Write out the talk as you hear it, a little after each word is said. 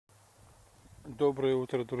Доброе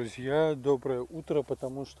утро, друзья! Доброе утро,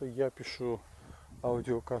 потому что я пишу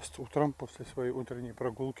аудиокаст утром после своей утренней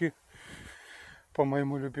прогулки по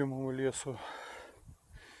моему любимому лесу.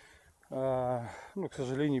 К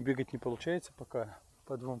сожалению, бегать не получается пока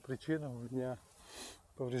по двум причинам. У меня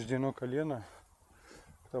повреждено колено,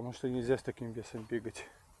 потому что нельзя с таким весом бегать,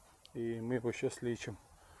 и мы его сейчас лечим.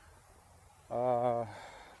 А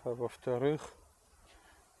во-вторых,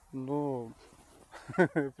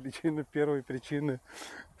 первой причины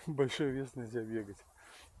большой вес нельзя бегать.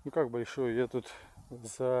 Ну как большой? Я тут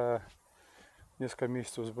за несколько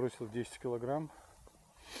месяцев сбросил 10 килограмм.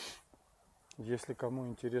 Если кому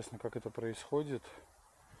интересно, как это происходит,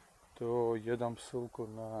 то я дам ссылку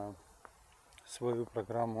на свою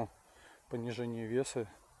программу понижения веса.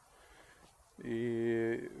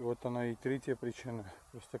 И вот она и третья причина.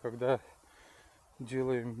 Просто когда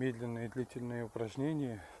делаем медленные длительные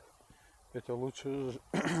упражнения, это лучше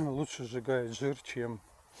сжигает жир, чем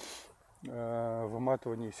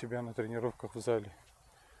выматывание себя на тренировках в зале.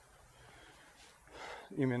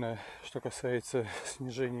 Именно что касается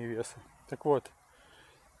снижения веса. Так вот,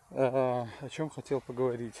 о чем хотел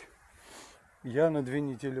поговорить. Я на 2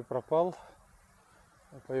 недели пропал,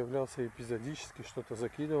 появлялся эпизодически, что-то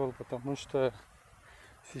закидывал, потому что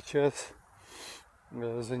сейчас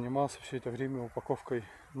занимался все это время упаковкой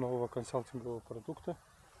нового консалтингового продукта,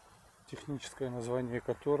 техническое название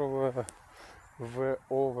которого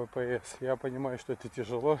ВОВПС. Я понимаю, что это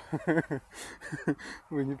тяжело.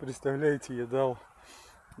 Вы не представляете, я дал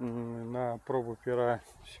на пробу пера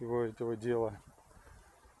всего этого дела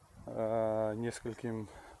нескольким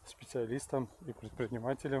специалистам и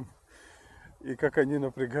предпринимателям. И как они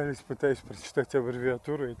напрягались, пытаясь прочитать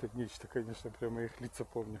аббревиатуру, это нечто, конечно, прямо их лица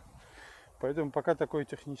помню. Поэтому пока такое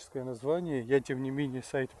техническое название, я тем не менее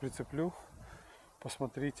сайт прицеплю.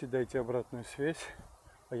 Посмотрите, дайте обратную связь.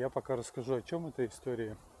 А я пока расскажу, о чем эта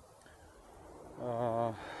история.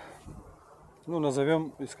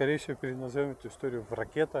 Назовем, и скорее всего переназовем эту историю в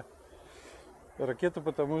ракета. Ракета,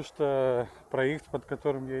 потому что проект, под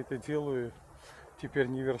которым я это делаю, теперь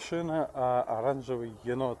не вершина, а оранжевый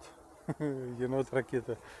енот.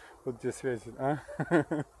 Енот-ракета. Вот где связь.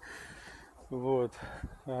 Вот.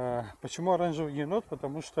 Почему оранжевый енот?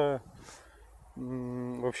 Потому что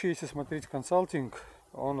вообще, если смотреть консалтинг,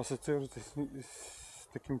 он ассоциируется с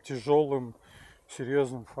таким тяжелым,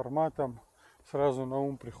 серьезным форматом. Сразу на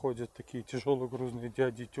ум приходят такие тяжелые грузные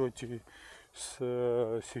дяди, тети с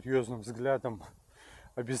серьезным взглядом.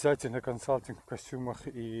 Обязательно консалтинг в костюмах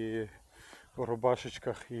и в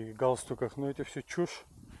рубашечках и галстуках. Но это все чушь.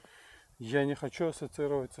 Я не хочу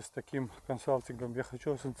ассоциироваться с таким консалтингом. Я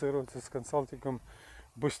хочу ассоциироваться с консалтингом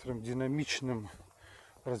быстрым, динамичным,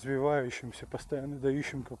 развивающимся, постоянно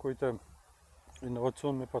дающим какой-то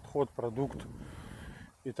инновационный подход, продукт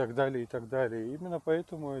и так далее, и так далее. И именно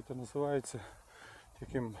поэтому это называется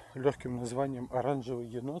таким легким названием оранжевый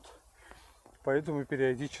енот. Поэтому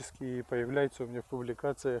периодически появляется у меня в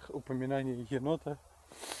публикациях упоминание енота,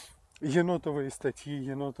 енотовые статьи,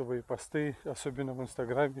 енотовые посты, особенно в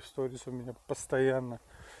Инстаграме, в сторис у меня постоянно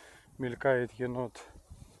мелькает енот.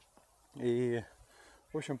 И,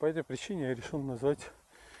 в общем, по этой причине я решил назвать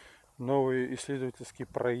новый исследовательский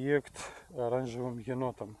проект оранжевым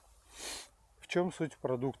енотом. В чем суть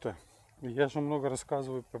продукта? Я же много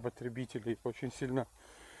рассказываю про потребителей, очень сильно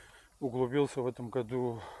углубился в этом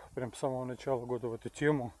году, прям с самого начала года в эту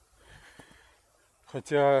тему.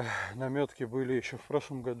 Хотя наметки были еще в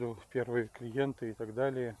прошлом году, первые клиенты и так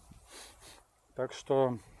далее. Так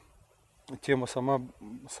что тема сама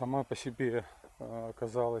по себе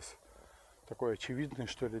оказалась такой очевидной,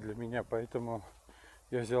 что ли, для меня. Поэтому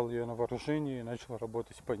я взял ее на вооружение и начал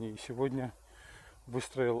работать по ней. Сегодня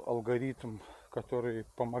выстроил алгоритм, который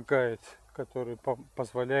помогает, который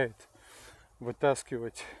позволяет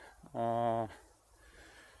вытаскивать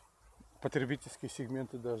потребительские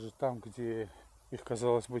сегменты даже там, где их,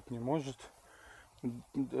 казалось, быть не может.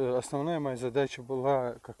 Основная моя задача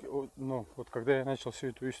была, когда я начал всю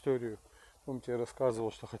эту историю, помните, я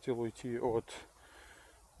рассказывал, что хотел уйти от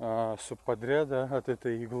субподряда, от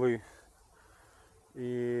этой иглы.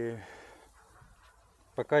 И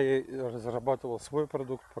пока я разрабатывал свой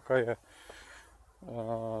продукт, пока я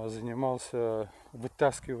занимался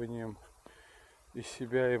вытаскиванием из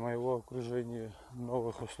себя и моего окружения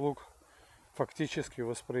новых услуг, фактически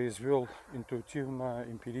воспроизвел интуитивно,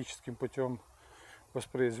 эмпирическим путем,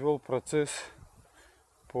 воспроизвел процесс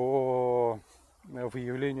по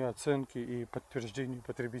выявлению, оценки и подтверждению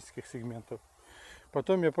потребительских сегментов.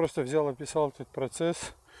 Потом я просто взял, описал этот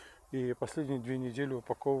процесс и последние 2 недели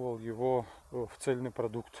упаковывал его в цельный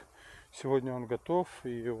продукт. Сегодня он готов,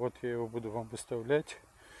 и вот я его буду вам выставлять.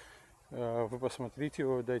 Вы посмотрите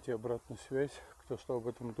его, дайте обратную связь, кто что об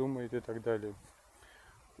этом думает и так далее.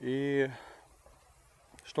 И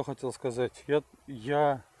что хотел сказать.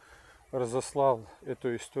 Я разослал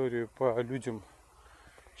эту историю по людям,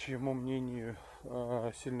 чьему мнению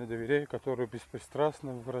сильно доверяю, которые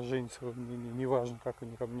беспристрастны в выражении своего мнения. Неважно, как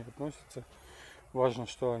они ко мне относятся. Важно,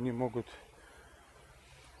 что они могут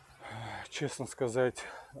честно сказать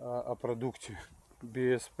о продукте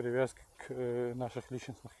без привязки к наших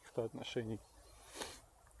личностных каких-то отношений.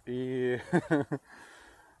 И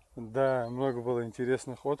да, много было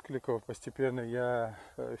интересных откликов. Постепенно я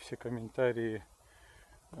все комментарии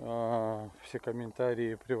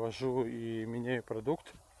привожу и меняю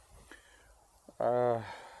продукт.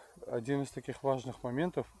 Один из таких важных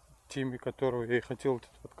моментов, теме которого я и хотел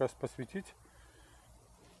этот подкаст посвятить,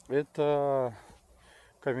 это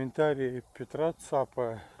комментарий Петра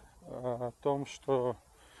Цапа о том, что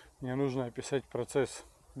мне нужно описать процесс.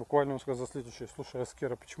 Буквально он сказал следующее: слушай,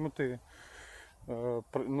 Аскера, почему ты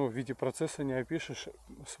в виде процесса не опишешь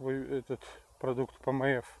свой этот продукт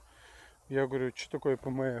ПМФ? Я говорю, что такое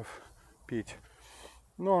ПМФ, Петь?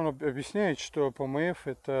 Ну, он объясняет, что ПМФ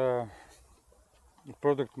это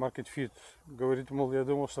Product Market Fit. Говорит, мол, я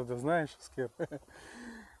думал, что ты знаешь, Аскер.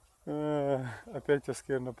 Опять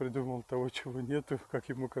Аскер придумал того, чего нету, как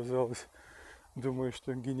ему казалось. Думаю,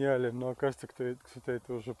 что он гениален, но оказывается, кто-то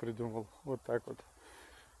это уже придумал. Вот так вот.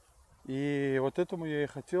 И вот этому я и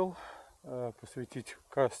хотел посвятить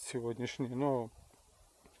каст сегодняшний, но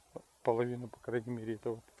половину, по крайней мере,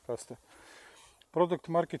 этого подкаста. Product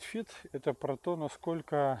Market Fit – это про то,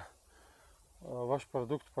 насколько ваш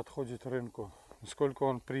продукт подходит рынку, насколько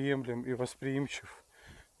он приемлем и восприимчив,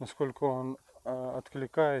 насколько он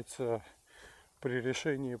откликается при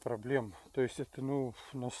решении проблем. То есть это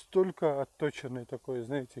настолько отточенный такой,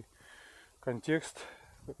 знаете, контекст.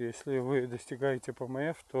 Если вы достигаете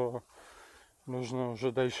ПМФ, то нужно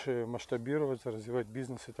уже дальше масштабироваться, развивать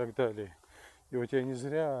бизнес и так далее. И вот я не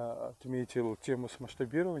зря отметил тему с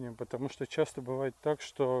масштабированием, потому что часто бывает так,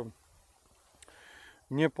 что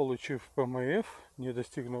не получив ПМФ, не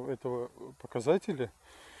достигнув этого показателя,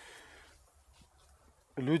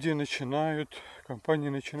 компании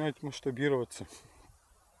начинают масштабироваться.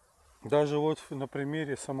 Даже вот на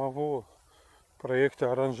примере самого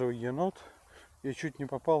проекта «Оранжевый енот» я чуть не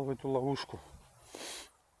попал в эту ловушку.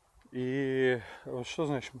 И вот что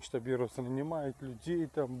значит масштабироваться? Нанимает людей,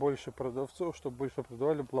 там больше продавцов, чтобы больше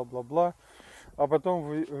продавали, бла-бла-бла. А потом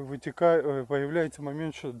появляется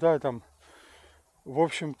момент, что да, там, в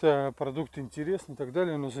общем-то, продукт интересный и так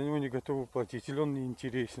далее, но за него не готовы платить. Или он не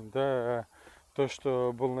интересен, да. То,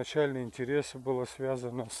 что был начальный интерес, было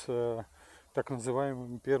связано с так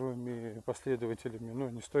называемыми первыми последователями. Но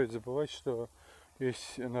не стоит забывать, что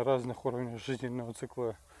есть на разных уровнях жизненного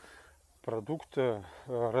цикла продукта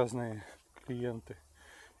разные клиенты.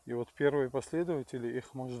 И вот первые последователи,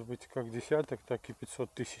 их может быть как десяток, так и 500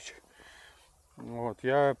 тысяч. Вот.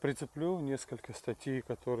 Я прицеплю несколько статей,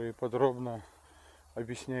 которые подробно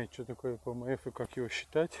объясняют, что такое ПМФ и как его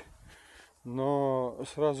считать. Но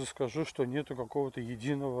сразу скажу, что нету какого-то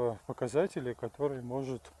единого показателя, который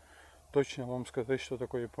может точно вам сказать, что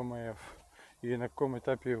такое ПМФ и на каком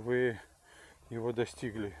этапе вы его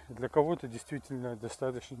достигли. Для кого-то действительно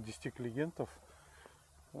достаточно 10 клиентов,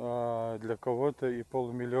 для кого-то и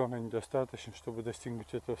 500 000 недостаточно, чтобы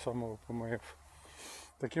достигнуть этого самого ПМФ.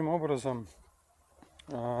 Таким образом,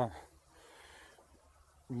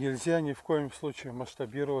 нельзя ни в коем случае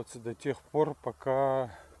масштабироваться до тех пор, пока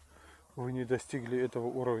вы не достигли этого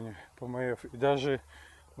уровня ПМФ. И даже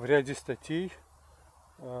в ряде статей,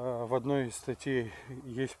 в одной из статей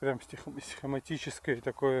есть прям схематическое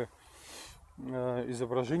такое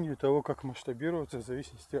изображение того, как масштабироваться в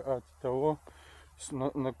зависимости от того,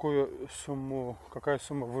 какая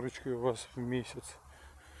сумма выручки у вас в месяц.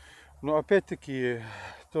 Но опять-таки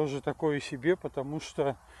тоже такое себе, потому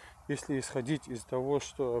что если исходить из того,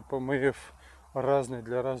 что ПМФ разный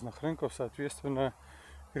для разных рынков, соответственно,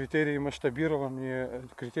 критерии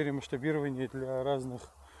масштабирования для разных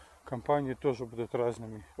компаний тоже будут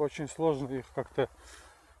разными. Очень сложно их как-то,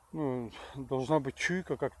 должна быть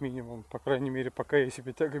чуйка как минимум, по крайней мере, пока я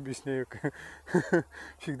себе так объясняю.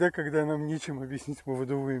 Всегда, когда нам нечем объяснить, мы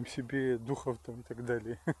выдумываем себе духов там и так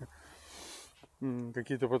далее.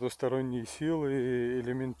 Какие-то потусторонние силы,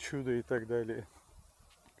 элемент чуда и так далее.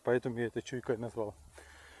 Поэтому я это чуйкой назвал.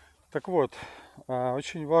 Так вот,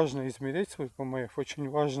 очень важно измерять свой ПМФ, очень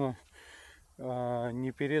важно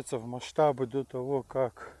не переться в масштабы до того,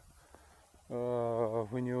 как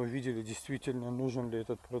вы не увидели, действительно нужен ли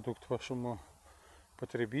этот продукт вашему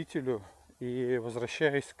потребителю. И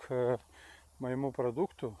возвращаясь к моему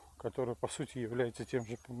продукту, который по сути является тем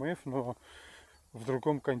же ПМФ, но в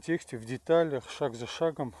другом контексте, в деталях, шаг за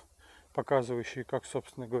шагом, показывающий, как,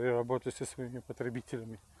 собственно говоря, работать со своими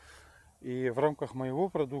потребителями. И в рамках моего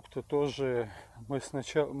продукта тоже мы,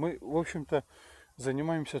 в общем-то,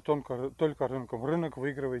 занимаемся только рынком. Рынок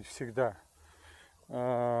выигрывает всегда.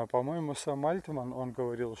 По-моему, сам Альтман, он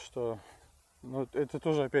говорил, что... Ну, это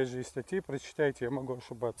тоже, опять же, из статей, прочитайте, я могу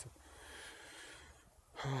ошибаться.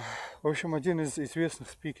 В общем, один из известных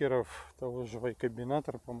спикеров, того же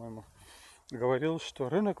Y-комбинатора, по-моему, говорил, что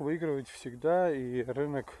рынок выигрывает всегда, и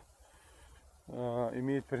рынок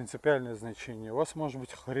имеет принципиальное значение. У вас может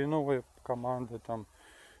быть хреновая команда, там,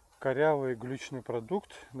 корявый, глючный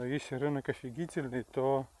продукт, но если рынок офигительный,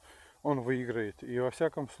 то он выиграет. И во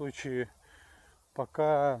всяком случае,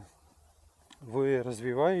 пока вы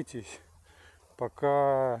развиваетесь,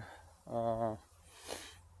 пока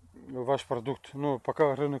ваш продукт, ну,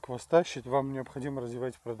 пока рынок вас тащит, вам необходимо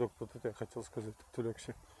развивать продукт. Вот это я хотел сказать,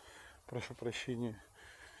 отвлекся. Прошу прощения.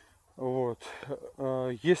 Вот.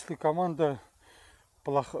 Если команда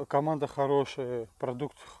хорошая,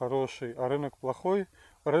 продукт хороший, а рынок плохой,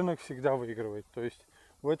 рынок всегда выигрывает. То есть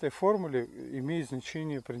в этой формуле имеет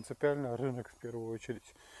значение принципиально рынок в первую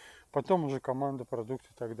очередь. Потом уже команда, продукт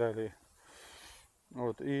и так далее.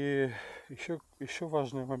 Вот. И еще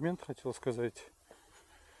важный момент хотел сказать.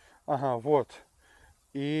 Ага, вот.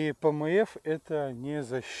 И ПМФ это не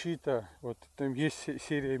защита. Вот там есть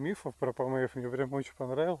серия мифов про ПМФ, мне прям очень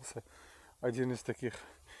понравился. Один из таких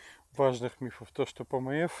важных мифов, то, что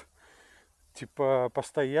ПМФ типа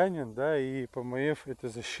постоянен, да, и ПМФ это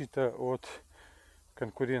защита от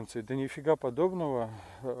конкуренции. Да нифига подобного.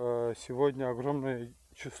 Сегодня огромное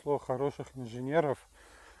число хороших инженеров,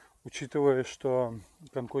 учитывая, что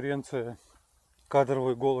конкуренция,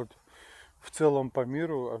 кадровый голод в целом по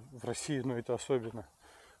миру, в России, ну это особенно,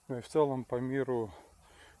 но и в целом по миру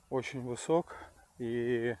очень высок,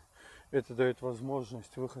 и это дает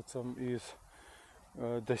возможность выходцам из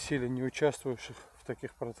доселе не участвующих в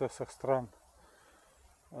таких процессах стран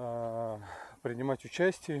принимать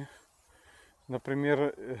участие.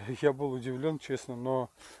 Например, я был удивлен, честно, но,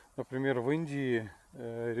 например, в Индии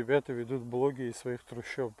ребята ведут блоги из своих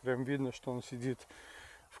трущоб. Прям видно, что он сидит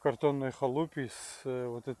в картонной халупе с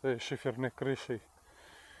вот этой шиферной крышей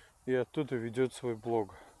и оттуда ведет свой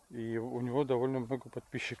блог. И у него довольно много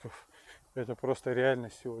подписчиков. Это просто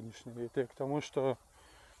реальность сегодняшняя. Это к тому, что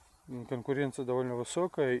конкуренция довольно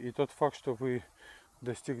высокая, и тот факт, что вы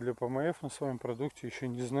достигли ПМФ на своем продукте, еще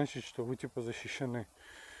не значит, что вы типа защищены.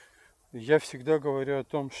 Я всегда говорю о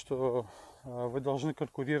том, что вы должны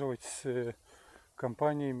конкурировать с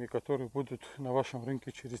компаниями, которые будут на вашем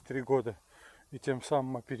рынке через 3 года, и тем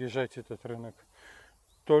самым опережать этот рынок.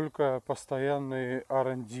 Только постоянные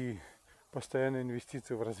R&D, постоянные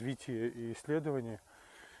инвестиции в развитие и исследования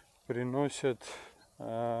приносят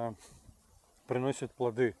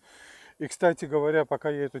плоды. И, кстати говоря, пока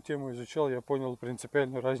я эту тему изучал, я понял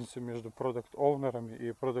принципиальную разницу между продукт-оунерами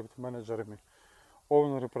и продукт-менеджерами.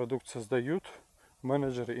 Оунеры продукт создают,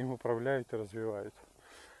 менеджеры им управляют и развивают.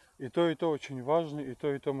 И то очень важно, и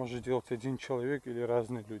то может делать один человек или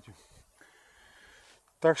разные люди.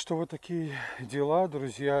 Так что вот такие дела,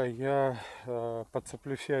 друзья. Я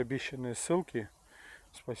подцеплю все обещанные ссылки.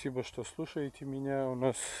 Спасибо, что слушаете меня. У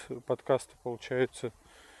нас подкасты получаются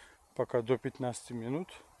пока до 15 минут.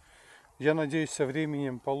 Я надеюсь, со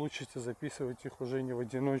временем получится записывать их уже не в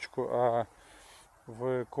одиночку, а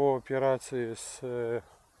в кооперации с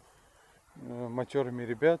матерыми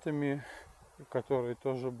ребятами, которые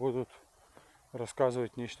тоже будут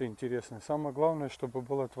рассказывать нечто интересное. Самое главное, чтобы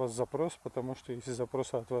был от вас запрос, потому что если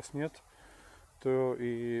запроса от вас нет, то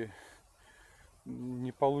и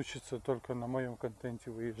не получится только на моем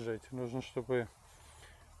контенте выезжать. Нужно, чтобы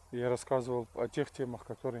я рассказывал о тех темах,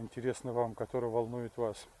 которые интересны вам, которые волнуют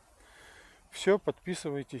вас. Все,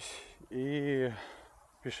 подписывайтесь и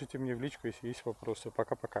пишите мне в личку, если есть вопросы.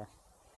 Пока-пока.